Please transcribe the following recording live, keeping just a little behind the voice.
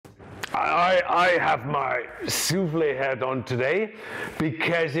I have my souffle hat on today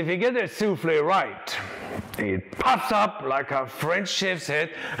because if you get a souffle right, it puffs up like a French chef's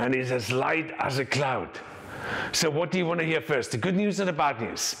head and is as light as a cloud. So what do you want to hear first, the good news or the bad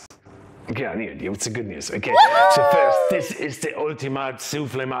news? Okay, I knew it's the good news. Okay, so first, this is the ultimate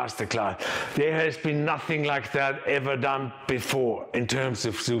souffle masterclass. There has been nothing like that ever done before in terms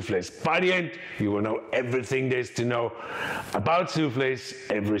of souffles. By the end, you will know everything there is to know about souffles,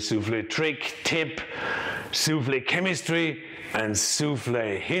 every souffle trick, tip, souffle chemistry, and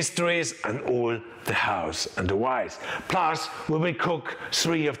souffle histories, and all the hows and the whys. Plus, we will cook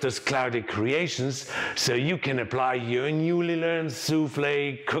 3 of those cloudy creations so you can apply your newly learned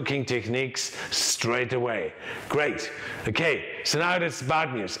souffle cooking techniques straight away. Great. Okay, so now that's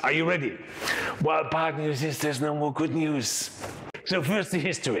bad news. Are you ready? Well, bad news is there's no more good news. So first, the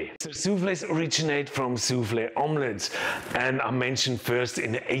history. So souffles originate from souffle omelets and are mentioned first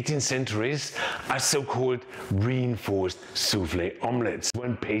in the 18th centuries as so-called reinforced souffle omelets,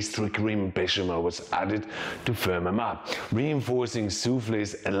 when pastry cream bechamel was added to firm them up. Reinforcing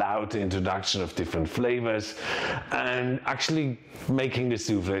souffles allowed the introduction of different flavors and actually making the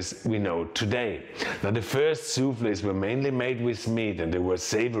souffles we know today. Now, the first souffles were mainly made with meat and they were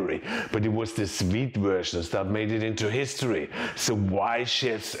savory, but it was the sweet versions that made it into history. So why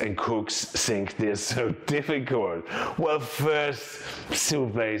chefs and cooks think they're so difficult? Well, first,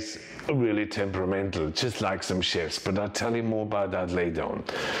 souffles are really temperamental, just like some chefs, but I'll tell you more about that later on.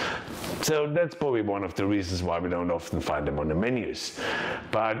 So that's probably one of the reasons why we don't often find them on the menus.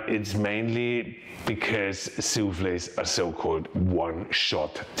 But it's mainly because souffles are so-called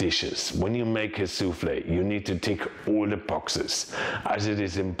one-shot dishes. When you make a souffle, you need to tick all the boxes, as it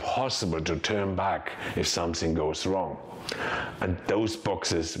is impossible to turn back if something goes wrong. And those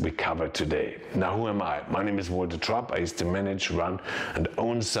boxes we cover today. Now, who am I? My name is Walter Trapp. I used to manage, run, and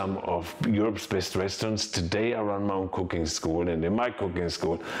own some of Europe's best restaurants. Today I run my own cooking school, and in my cooking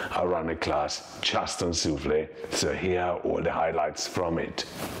school I run a class just on souffle. So here are all the highlights from it.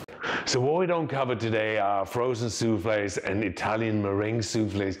 So what we don't cover today are frozen souffles and Italian meringue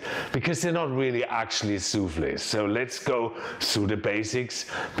souffles, because they're not really actually souffles. So let's go through the basics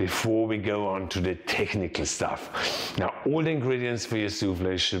before we go on to the technical stuff. Now, all the ingredients for your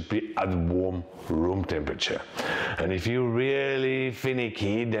souffle should be at warm room temperature. And if you're really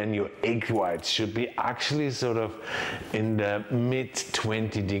finicky, then your egg whites should be actually sort of in the mid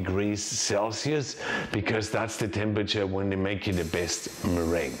 20 degrees Celsius, because that's the temperature when they make you the best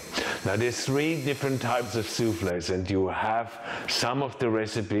meringue. Now, there's 3 different types of souffles, and you have some of the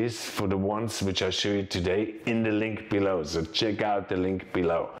recipes for the ones which I show you today in the link below. So check out the link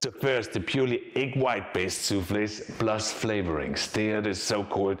below. So first, the purely egg white based souffles plus flavorings. They are the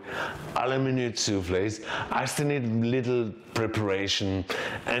so-called à la minute souffles, as they need little preparation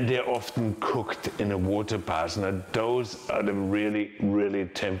and they're often cooked in a water bath. Now, those are the really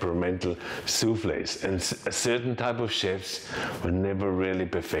temperamental souffles, and a certain type of chefs will never really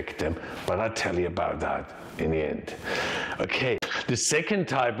perfect them, but I'll tell you about that in the end. Okay, the second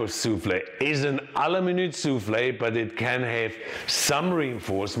type of souffle is an à la minute souffle, but it can have some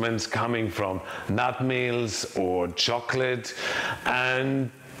reinforcements coming from nut meals or chocolate, and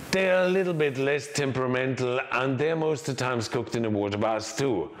they're a little bit less temperamental, and they're most of the times cooked in a water bath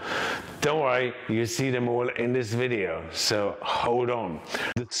too. Don't worry, you see them all in this video, so hold on.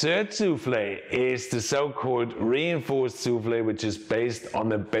 The third souffle is the so-called reinforced souffle, which is based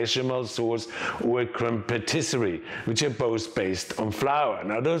on a bechamel sauce or a creme patisserie, which are both based on flour.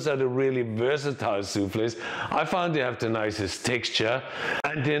 Now, those are the really versatile souffles. I found they have the nicest texture,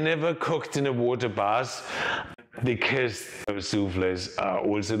 and they're never cooked in a water bath, because those souffles are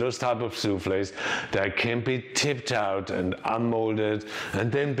also those type of souffles that can be tipped out and unmolded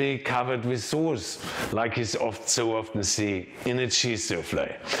and then be covered with sauce, like you so often see in a cheese souffle.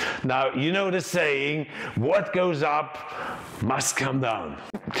 Now, you know the saying, what goes up must come down.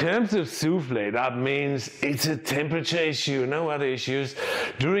 In terms of souffle, that means it's a temperature issue, no other issues.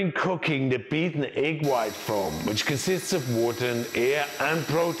 During cooking, the beaten egg white foam, which consists of water and air and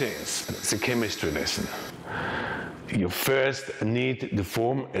proteins. It's a chemistry lesson. You first need to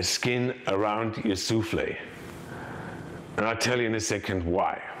form a skin around your souffle. And I'll tell you in a second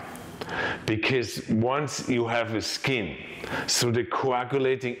why. Because once you have a skin, so the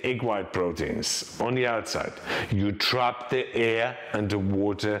coagulating egg white proteins on the outside, you trap the air and the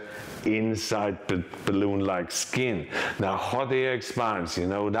water inside the balloon-like skin. Now, hot air expands, you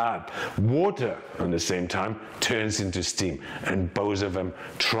know that. Water, at the same time, turns into steam, and both of them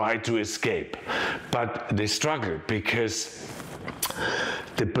try to escape. But they struggle because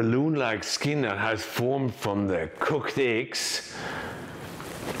the balloon-like skin that has formed from the cooked eggs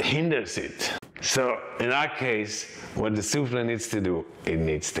hinders it. So in that case, what the souffle needs to do, it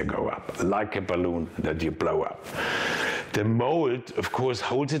needs to go up, like a balloon that you blow up. The mold, of course,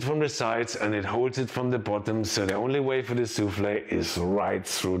 holds it from the sides and it holds it from the bottom, so the only way for the souffle is right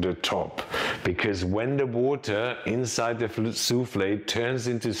through the top. Because when the water inside the souffle turns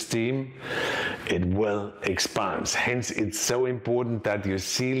into steam, it will expand. Hence, it's so important that you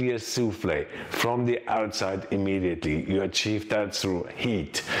seal your souffle from the outside immediately. You achieve that through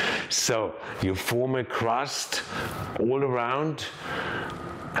heat. So you form a crust all around,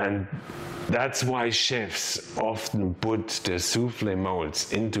 and that's why chefs often put the souffle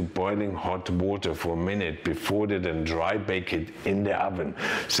molds into boiling hot water for a minute before they then dry bake it in the oven.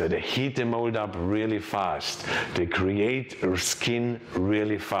 So they heat the mold up really fast. They create a skin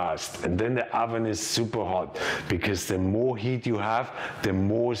really fast. And then the oven is super hot, because the more heat you have, the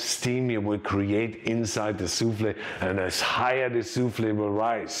more steam you will create inside the souffle, and as higher the souffle will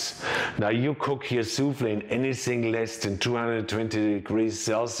rise. Now you cook your souffle in anything less than 220 degrees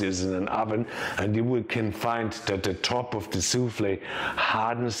Celsius in an oven, and you can find that the top of the souffle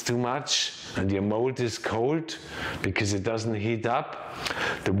hardens too much and your mold is cold because it doesn't heat up.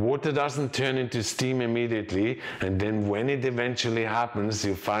 The water doesn't turn into steam immediately, and then when it eventually happens,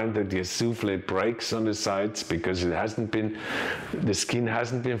 you find that your souffle breaks on the sides because the skin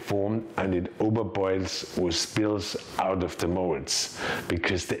hasn't been formed, and it overboils or spills out of the molds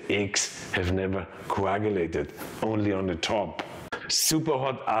because the eggs have never coagulated, only on the top. Super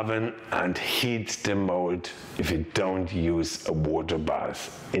hot oven and heat the mold if you don't use a water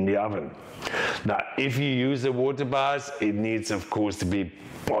bath in the oven. Now, if you use a water bath, it needs, of course, to be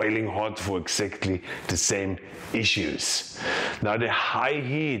boiling hot for exactly the same issues. Now, the high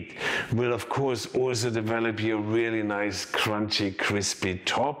heat will, of course, also develop you a really nice, crunchy, crispy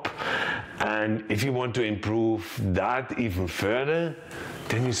top. And if you want to improve that even further,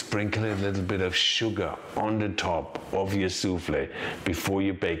 then you sprinkle a little bit of sugar on the top of your souffle before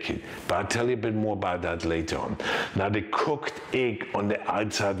you bake it. But I'll tell you a bit more about that later on. Now, the cooked egg on the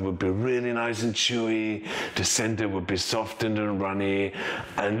outside will be really nice and chewy. The center will be soft and runny.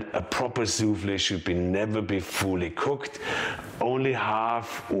 And a proper souffle should never be fully cooked. Only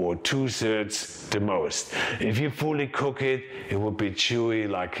half or 2/3 the most. If you fully cook it, it will be chewy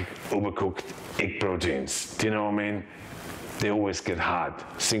like overcooked egg proteins. Do you know what I mean? They always get hard.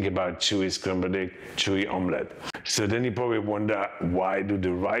 Think about chewy scrambled egg, chewy omelette. So then you probably wonder, why do they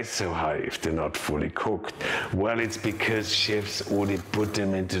rise so high if they're not fully cooked? Well, it's because chefs already put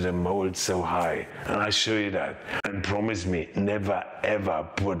them into the mold so high. And I'll show you that. And promise me, never ever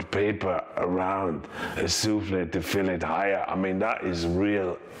put paper around a souffle to fill it higher. I mean, that is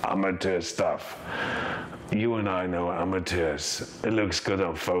real amateur stuff. You and I know amateurs. It looks good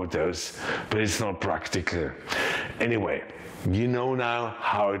on photos, but it's not practical. Anyway, you know now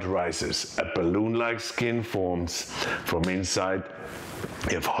how it rises. A balloon-like skin forms from inside.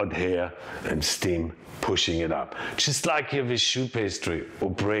 You have hot air and steam pushing it up, just like you have a choux pastry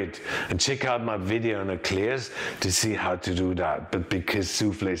or bread. And check out my video on eclairs to see how to do that. But because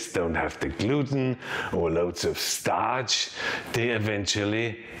souffles don't have the gluten or loads of starch, they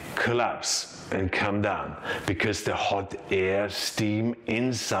eventually collapse and come down, because the hot air steam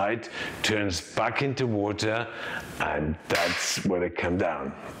inside turns back into water, and that's where they come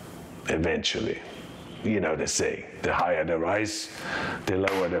down eventually. You know they say, the higher they rise, the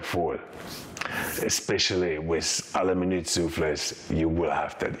lower they fall. Especially with a la minute souffles, you will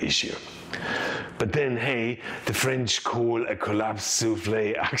have that issue. But then, hey, the French call a collapsed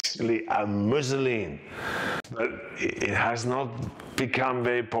souffle actually a mousseline. But it has not become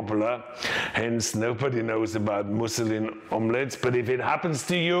very popular, hence nobody knows about mousseline omelettes. But if it happens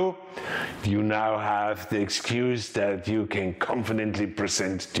to you, you now have the excuse that you can confidently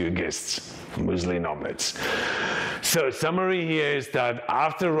present to your guests mousseline omelettes. So summary here is that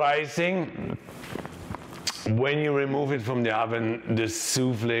after rising, when you remove it from the oven, the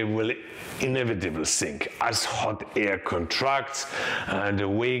souffle will inevitably sink as hot air contracts and the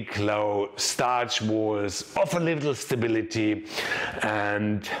weak, low starch walls offer little stability.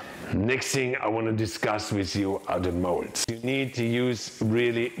 And next thing I want to discuss with you are the molds. You need to use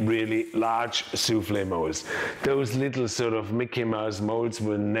really, really large souffle molds. Those little sort of Mickey Mouse molds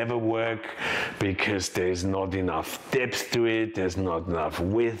will never work because there's not enough depth to it, there's not enough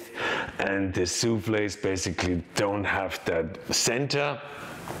width, and the souffles basically don't have that center,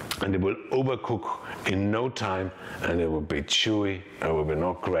 and they will overcook in no time, and it will be chewy and it will be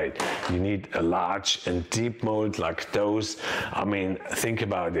not great. You need a large and deep mold like those. I mean, think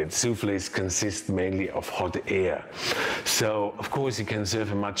about it. Souffles consist mainly of hot air. So, of course, you can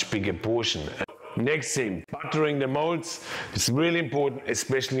serve a much bigger portion. Next thing, buttering the molds is really important,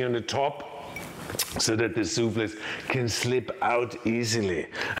 especially on the top, so that the souffles can slip out easily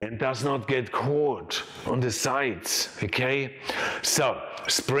and does not get caught on the sides, okay? So,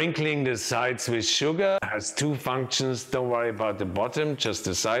 sprinkling the sides with sugar has two functions. Don't worry about the bottom, just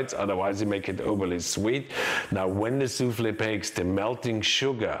the sides, otherwise you make it overly sweet. Now, when the souffle bakes, the melting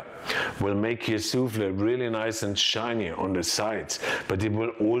sugar will make your souffle really nice and shiny on the sides, but it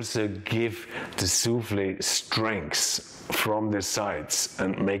will also give the souffle strength from the sides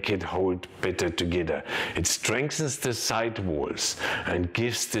and make it hold better together. It strengthens the side walls and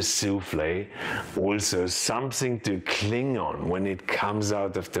gives the souffle also something to cling on when it comes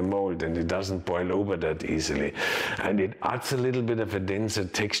out of the mold, and it doesn't boil over that easily. And it adds a little bit of a denser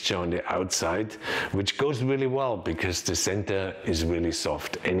texture on the outside, which goes really well because the center is really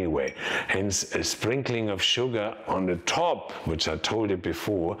soft anyway. Hence, a sprinkling of sugar on the top, which I told you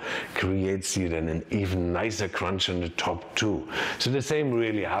before, creates you then an even nicer crunch on the top too. So the same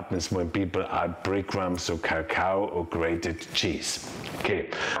really happens when people add breadcrumbs or cacao or grated cheese. Okay,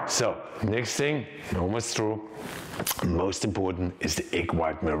 so next thing, almost through. Most important is the egg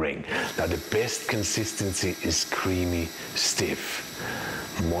white meringue. Now the best consistency is creamy, stiff,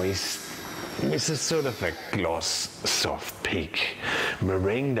 moist. It's a sort of a gloss, soft peak.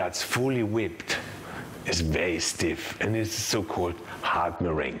 Meringue that's fully whipped is very stiff, and it's so-called hard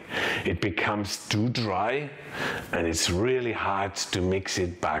meringue. It becomes too dry, and it's really hard to mix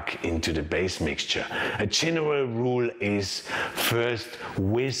it back into the base mixture. A general rule is first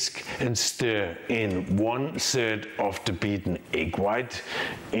whisk and stir in 1/3 of the beaten egg white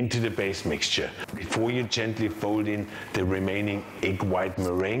into the base mixture before you gently fold in the remaining egg white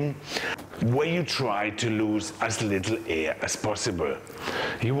meringue, where you try to lose as little air as possible.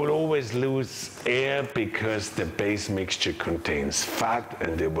 You will always lose air because the base mixture contains fat,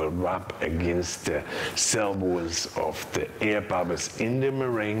 and they will rub against the cell walls of the air bubbles in the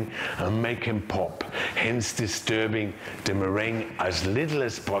meringue and make them pop. Hence, disturbing the meringue as little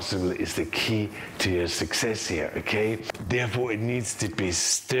as possible is the key to your success here, okay? Therefore, it needs to be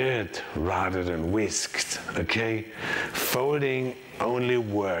stirred rather than whisked, okay? Folding only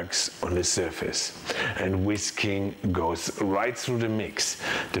works on the surface, and whisking goes right through the mix.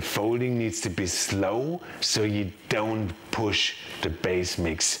 The folding needs to be slow so you don't push the base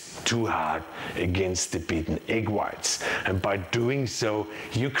mix too hard against the beaten egg whites, and by doing so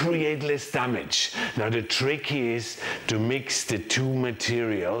you create less damage. Now the trick is to mix the two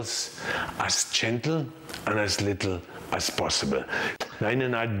materials as gentle and as little as possible. Now, in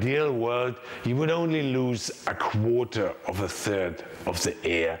an ideal world, you would only lose 1/4 of a third of the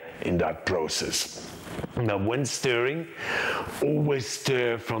air in that process. Now, when stirring, always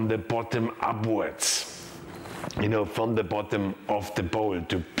stir from the bottom upwards. You know, from the bottom of the bowl,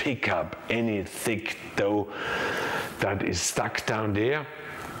 to pick up any thick dough that is stuck down there.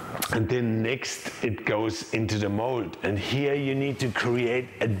 And then next it goes into the mold, and here you need to create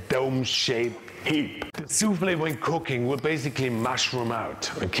a dome-shaped heap. The souffle, when cooking, will basically mushroom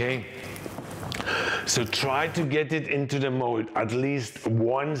out, okay? So try to get it into the mold at least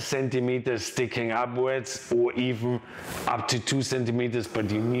 1 centimeter sticking upwards, or even up to 2 centimeters, but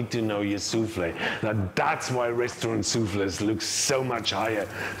you need to know your souffle. Now that's why restaurant souffles look so much higher,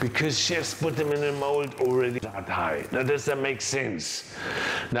 because chefs put them in a mold already that high. Now does that make sense?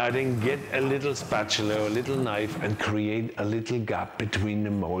 Now then get a little spatula or a little knife and create a little gap between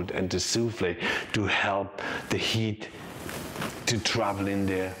the mold and the souffle to help the heat to travel in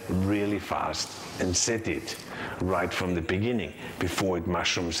there really fast, and set it right from the beginning before it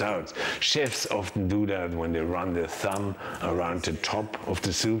mushrooms out. Chefs often do that when they run their thumb around the top of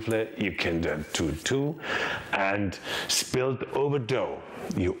the souffle. You can do that too. And spilled over dough,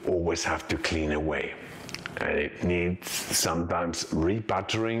 you always have to clean away. And it needs sometimes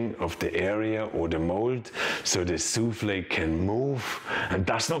rebuttering of the area or the mold so the souffle can move and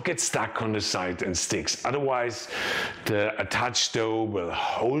does not get stuck on the side and sticks. Otherwise, the attached dough will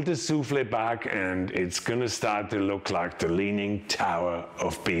hold the souffle back, and it's gonna start to look like the Leaning Tower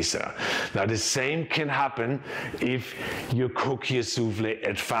of Pisa. Now the same can happen if you cook your souffle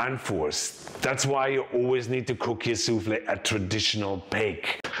at fan force. That's why you always need to cook your souffle at traditional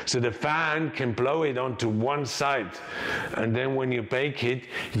bake. So the fan can blow it onto one side, and then when you bake it,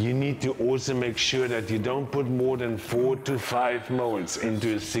 you need to also make sure that you don't put more than 4 to 5 molds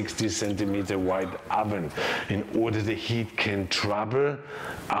into a 60 centimeter wide oven, in order the heat can travel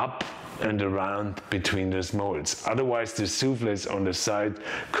up and around between those molds. Otherwise, the souffles on the side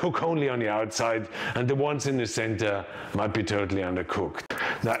cook only on the outside, and the ones in the center might be totally undercooked.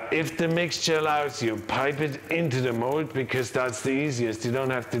 Now, if the mixture allows you, pipe it into the mold because that's the easiest. You don't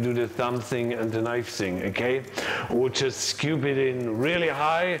have to do the thumb thing and the knife thing, okay? Or just scoop it in really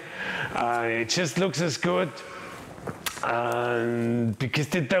high. It just looks as good. And because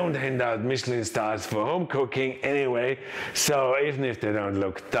they don't hand out Michelin stars for home cooking anyway, so even if they don't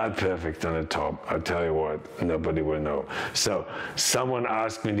look that perfect on the top, I'll tell you what, nobody will know. So someone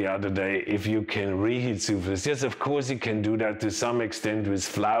asked me the other day if you can reheat soufflés. Yes, of course you can do that to some extent with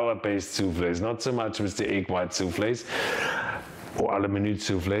flour-based soufflés, not so much with the egg white soufflés or à la minute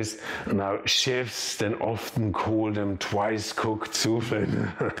soufflés. Now, chefs then often call them twice-cooked soufflés.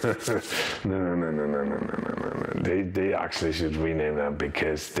 No. They actually should rename them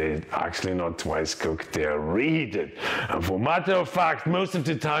because they're actually not twice-cooked, they are reheated. And for matter of fact, most of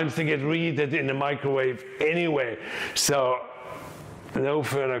the times they get reheated in the microwave anyway. So, no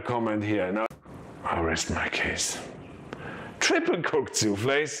further comment here. Now, I'll rest my case. Triple-cooked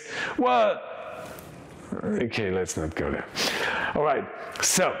soufflés? Well, okay, let's not go there. All right,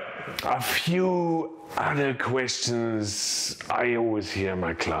 so a few other questions I always hear in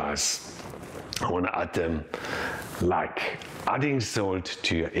my class. I want to add them, like adding salt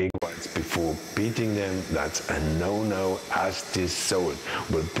to your egg whites before beating them. That's a no-no, as this salt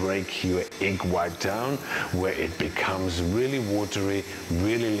will break your egg white down where it becomes really watery,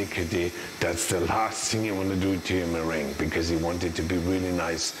 really liquidy. That's the last thing you want to do to your meringue because you want it to be really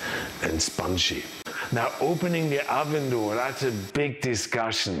nice and spongy. Now, opening the oven door, that's a big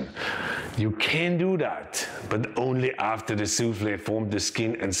discussion. You can do that, but only after the soufflé formed the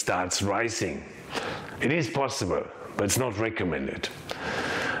skin and starts rising. It is possible, but it's not recommended.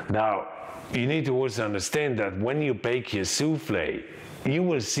 Now, you need to also understand that when you bake your soufflé, you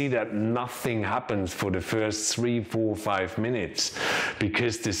will see that nothing happens for the first 3, 4, 5 minutes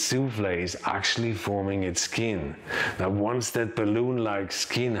because the soufflé is actually forming its skin. Now, once that balloon-like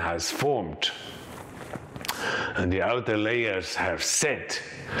skin has formed, and the outer layers have set,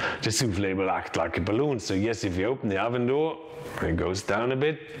 the soufflé will act like a balloon. So yes, if you open the oven door, it goes down a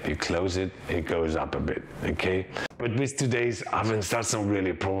bit, you close it, it goes up a bit, okay? But with today's ovens, that's not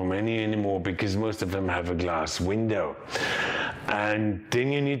really a problem anymore because most of them have a glass window. And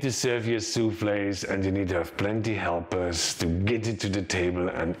then you need to serve your soufflés and you need to have plenty helpers to get it to the table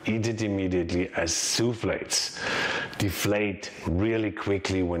and eat it immediately as soufflés. Deflate really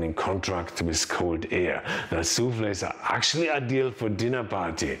quickly when in contact with cold air. Now, soufflés are actually ideal for dinner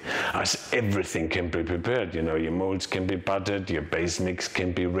party as everything can be prepared. You know, your molds can be buttered, your base mix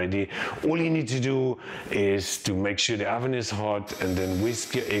can be ready. All you need to do is to make sure the oven is hot and then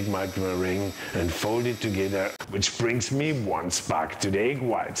whisk your egg white meringue and fold it together, which brings me once back to the egg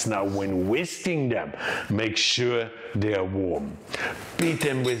whites. Now, when whisking them, make sure they are warm. Beat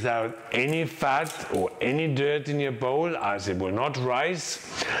them without any fat or any dirt in your bowl, as it will not rise.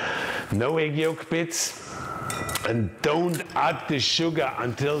 No egg yolk bits. And don't add the sugar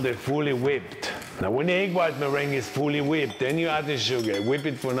until they're fully whipped. Now, when the egg white meringue is fully whipped, then you add the sugar. Whip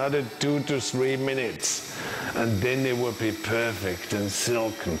it for another 2 to 3 minutes. And then they will be perfect and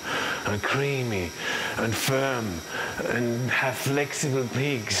silken and creamy and firm and have flexible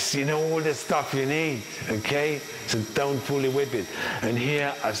peaks. You know, all the stuff you need, okay? So don't fully whip it. And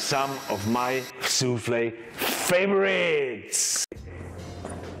here are some of my soufflé favorites.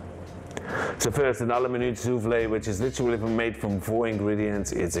 So first, an à la minute soufflé, which is literally made from 4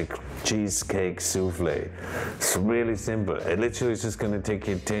 ingredients. It's a cheesecake soufflé. It's really simple. It literally is just going to take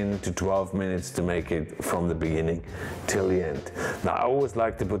you 10 to 12 minutes to make it from the beginning till the end. Now, I always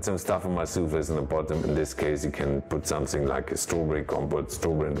like to put some stuff on my soufflés in the bottom. In this case, you can put something like a strawberry compote,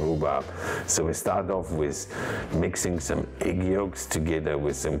 strawberry and rhubarb. So we start off with mixing some egg yolks together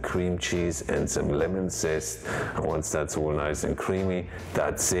with some cream cheese and some lemon zest. And once that's all nice and creamy,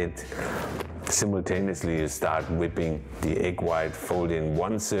 that's it. Simultaneously, you start whipping the egg white, fold in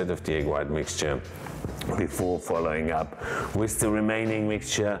 1/3 of the egg white mixture before following up with the remaining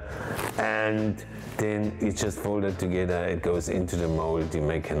mixture, and then you just fold it together. It goes into the mold. You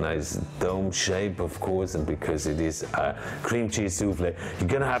make a nice dome shape, of course, and because it is a cream cheese souffle, you're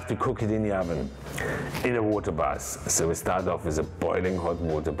gonna have to cook it in the oven in a water bath. So we start off with a boiling hot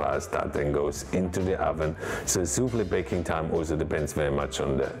water bath that then goes into the oven. So souffle baking time also depends very much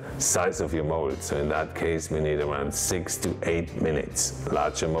on the size of your mold. So in that case, we need around 6 to 8 minutes.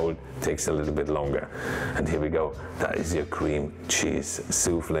 Larger mold takes a little bit longer. And here we go. That is your cream cheese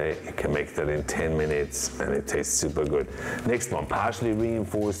souffle. You can make that in 10 minutes and it tastes super good. Next one, partially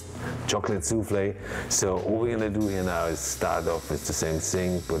reinforced chocolate souffle. So all we're gonna do here now is start off with the same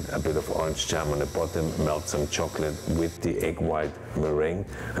thing, put a bit of orange jam on the bottom, melt some chocolate with the egg white meringue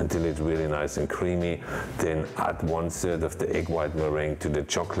until it's really nice and creamy. Then add 1/3 of the egg white meringue to the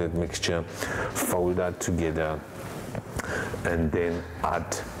chocolate mixture, fold that together, and then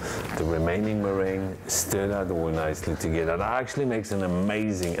add the remaining meringue, stir that all nicely together. That actually makes an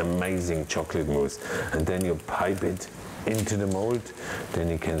amazing chocolate mousse. And then you pipe it into the mold. Then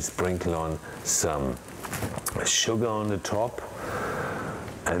you can sprinkle on some sugar on the top.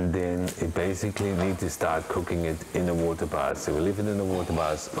 And then you basically need to start cooking it in a water bath. So we leave it in the water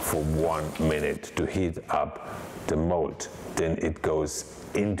bath for 1 minute to heat up the mold. Then it goes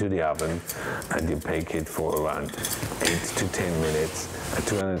into the oven and you bake it for around 8 to 10 minutes at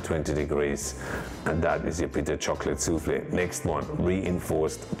 220 degrees, and that is your bitter chocolate souffle. Next one,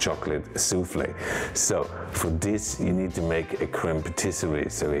 reinforced chocolate souffle. So for this you need to make a creme patisserie.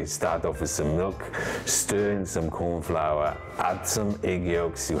 So you start off with some milk, stir in some corn flour, add some egg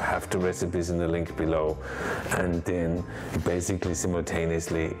yolks. You have the recipes in the link below, and then basically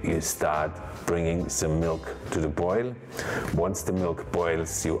simultaneously you start bringing some milk to the boil. Once the milk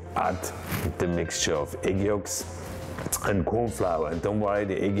boils, you add the mixture of egg yolks and corn flour, and don't worry,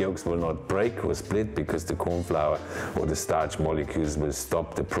 the egg yolks will not break or split because the corn flour or the starch molecules will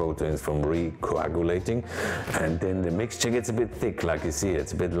stop the proteins from recoagulating. And then the mixture gets a bit thick, like you see,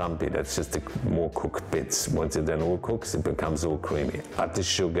 it's a bit lumpy. That's just the more cooked bits. Once it then all cooks, it becomes all creamy. Add the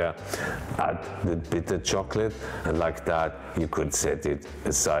sugar, add the bitter chocolate, and like that you could set it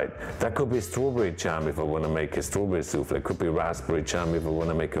aside. That could be strawberry jam if I want to make a strawberry souffle. It could be raspberry jam if I want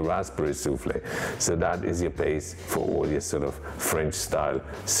to make a raspberry souffle. So that is your base for all your sort of French style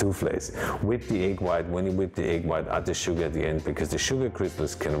souffles. Whip the egg white. When you whip the egg white, add the sugar at the end, because the sugar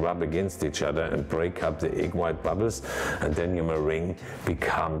crystals can rub against each other and break up the egg white bubbles, and then your meringue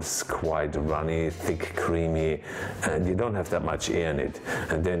becomes quite runny, thick, creamy, and you don't have that much air in it.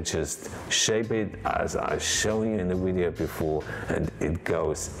 And then just shape it as I showed you in the video before, and it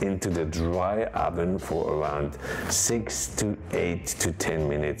goes into the dry oven for around 6 to 8 to 10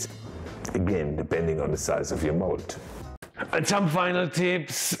 minutes. Again, depending on the size of your mold. And some final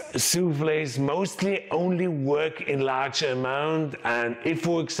tips: souffles mostly only work in larger amount, and if,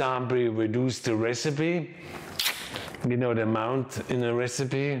 for example, you reduce the recipe, you know the amount in a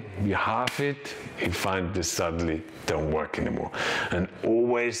recipe, you halve it, you find this suddenly don't work anymore. And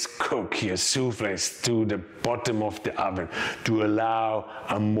always cook your souffles to the bottom of the oven to allow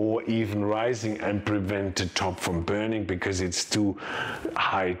a more even rising and prevent the top from burning, because it's too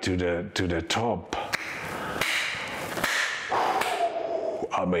high to the top.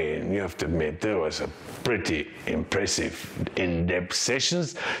 I mean, you have to admit, there was a pretty impressive in-depth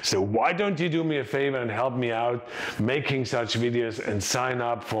sessions. So why don't you do me a favor and help me out making such videos and sign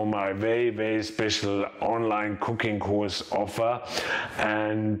up for my very special online cooking course offer.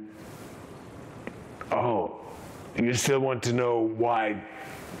 And oh, you still want to know why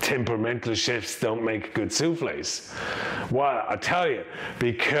temperamental chefs don't make good souffles? Well, I'll tell you,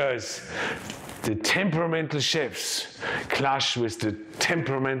 because the temperamental chefs clash with the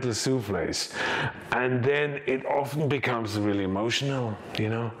temperamental souffles, and then it often becomes really emotional, you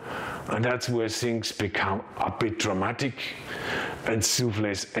know, and that's where things become a bit dramatic, and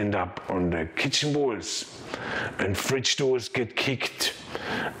souffles end up on the kitchen walls, and fridge doors get kicked,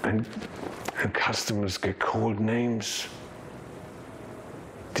 and customers get called names.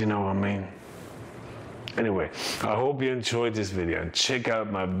 Do you know what I mean? Anyway, I hope you enjoyed this video, and check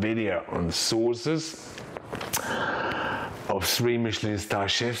out my video on sources of 3 Michelin star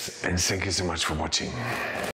chefs, and thank you so much for watching.